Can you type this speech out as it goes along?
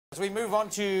As we move on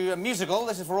to a musical,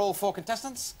 this is for all four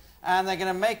contestants, and they're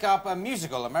going to make up a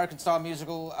musical, American-style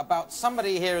musical, about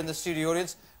somebody here in the studio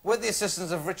audience, with the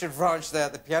assistance of Richard Vranch there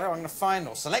at the piano. I'm going to find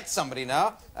or select somebody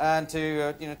now, and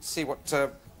to see what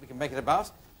we can make it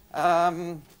about.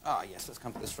 Yes, let's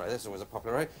come to this right. This is always a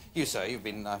popular row. You, sir, you've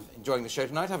been enjoying the show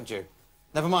tonight, haven't you?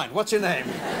 Never mind. What's your name?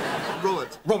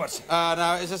 Robert. Robert.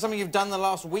 Now, is there something you've done the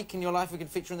last week in your life we can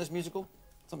feature in this musical?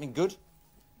 Something good?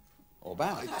 Or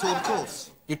bad? I taught a course.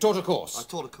 You taught a course? I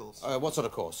taught a course. What sort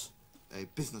of course? A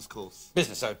business course.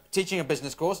 Business, so teaching a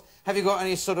business course. Have you got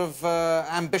any sort of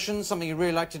ambitions, something you'd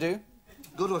really like to do?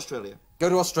 Go to Australia. Go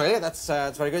to Australia, that's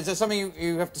very good. Is there something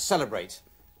you have to celebrate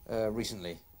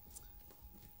recently?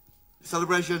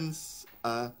 Celebrations,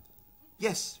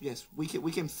 yes. We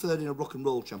came third in a rock and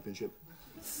roll championship.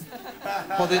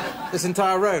 Well, this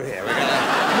entire row here? We're Me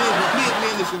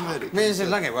and this young lady. Me and this young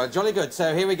lady. Well, jolly good.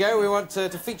 So here we go. We want to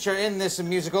feature in this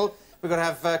musical. We're going to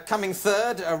have coming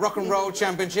third, a rock and roll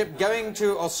championship, going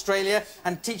to Australia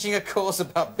and teaching a course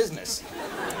about business.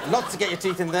 Lots to get your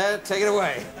teeth in there. Take it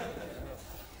away.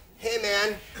 Hey,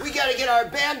 man, we gotta get our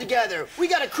band together. We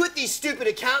gotta quit these stupid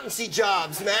accountancy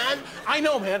jobs, man. I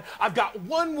know, man. I've got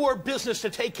one more business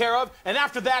to take care of, and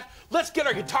after that, let's get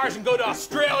our guitars and go to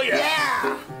Australia.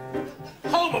 Yeah!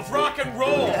 Home of rock and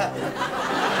roll. Yeah.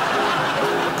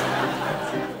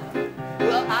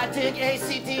 Well, I dig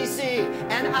AC/DC,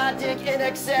 and I dig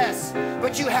INXS,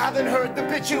 but you haven't heard the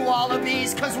bitchin'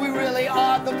 Wallabies, 'cause we really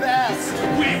are the best.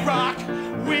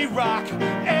 We rock,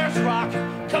 airs rock,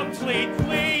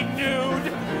 completely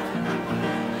nude.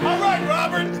 All right,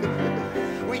 Robert.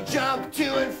 We jump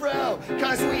to and fro,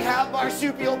 'cause we have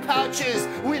marsupial pouches.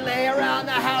 We lay around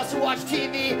the house and watch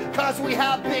TV, 'cause we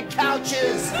have big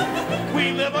couches.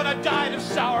 We live on a diet of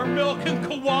sour milk and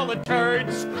koala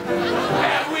turds.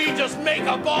 And we just make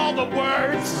up all the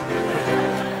words.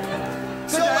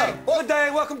 Good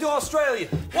day, welcome to Australia.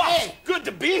 Wow, Hey. good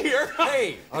to be here.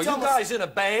 Hey, are you guys in a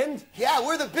band? Yeah,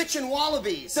 we're the bitchin'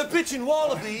 Wallabies. The Bitchin'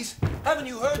 Wallabies? Haven't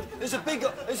you heard? There's a big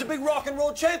rock and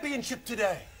roll championship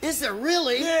today. Is there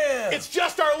really? Yeah. It's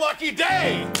just our lucky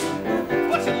day.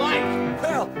 What's it like?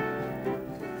 Well,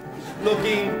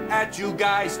 looking at you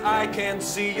guys, I can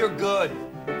see you're good.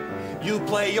 You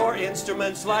play your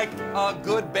instruments like a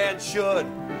good band should.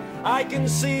 I can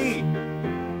see.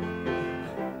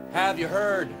 Have you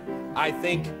heard? I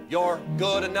think you're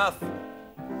good enough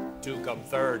to come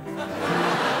third.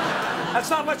 That's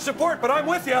not much support, but I'm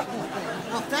with you.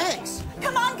 Well, thanks.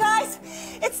 Come on, guys.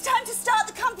 It's time to start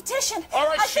the competition. All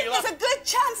right, I Sheila. think there's a good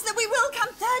chance that we will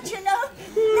come third, you know.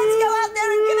 Let's go out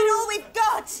there and give it all we've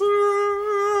got.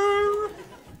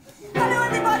 Hello,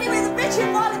 everybody. We're the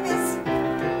Bitchin' Wallabies.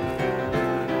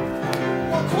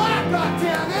 Well, clap,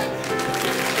 goddammit!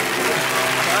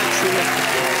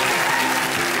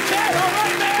 Yeah, all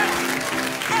right, man.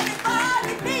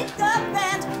 Everybody beat the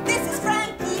band. This is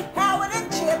Frankie, Howard, and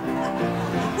Chip.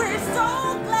 We're so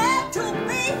glad to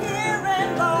be here in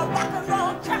the rock and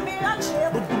roll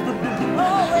championship.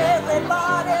 Oh,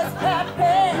 everybody's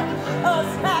happy,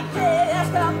 as happy as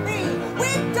can be.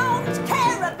 We don't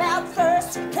care about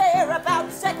first, care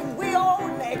about second. We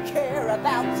only care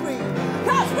about three.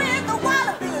 'Cause we're the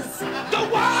Wallabies. The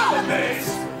Wallabies.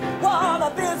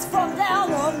 Wallabies from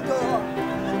down under.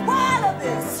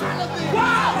 Wallabies.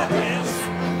 Wallabies.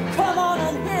 Come on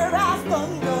and hear our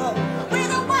thunder. We're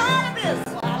the Wallabies.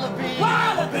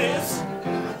 Wallabies.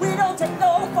 We don't take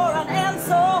no for an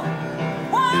answer.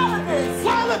 Wallabies.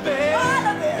 Wallabies.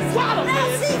 Wallabies. Wallabies. Now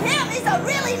see him, he's a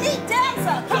really neat